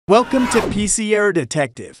Welcome to PC Error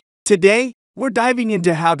Detective. Today, we're diving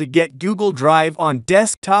into how to get Google Drive on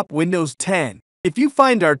desktop Windows 10. If you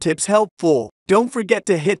find our tips helpful, don't forget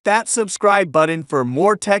to hit that subscribe button for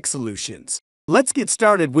more tech solutions. Let's get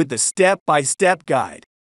started with the step-by-step guide.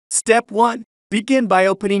 Step 1. Begin by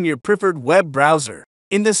opening your preferred web browser.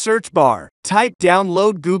 In the search bar, type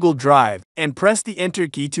Download Google Drive and press the Enter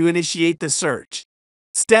key to initiate the search.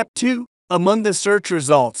 Step 2. Among the search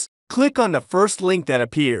results, click on the first link that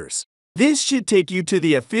appears. This should take you to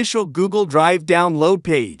the official Google Drive download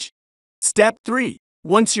page. Step 3.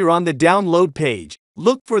 Once you're on the download page,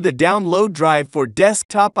 look for the Download Drive for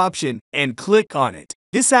Desktop option and click on it.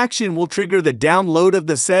 This action will trigger the download of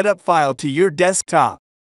the setup file to your desktop.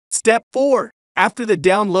 Step 4. After the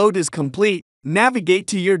download is complete, navigate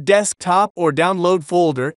to your desktop or download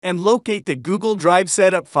folder and locate the Google Drive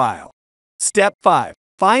setup file. Step 5.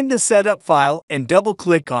 Find the setup file and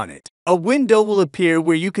double-click on it. A window will appear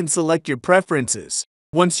where you can select your preferences.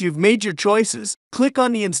 Once you've made your choices, click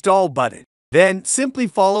on the Install button. Then, simply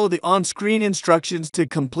follow the on-screen instructions to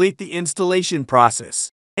complete the installation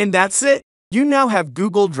process. And that's it! You now have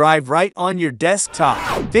Google Drive right on your desktop.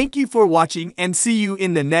 Thank you for watching and see you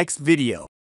in the next video.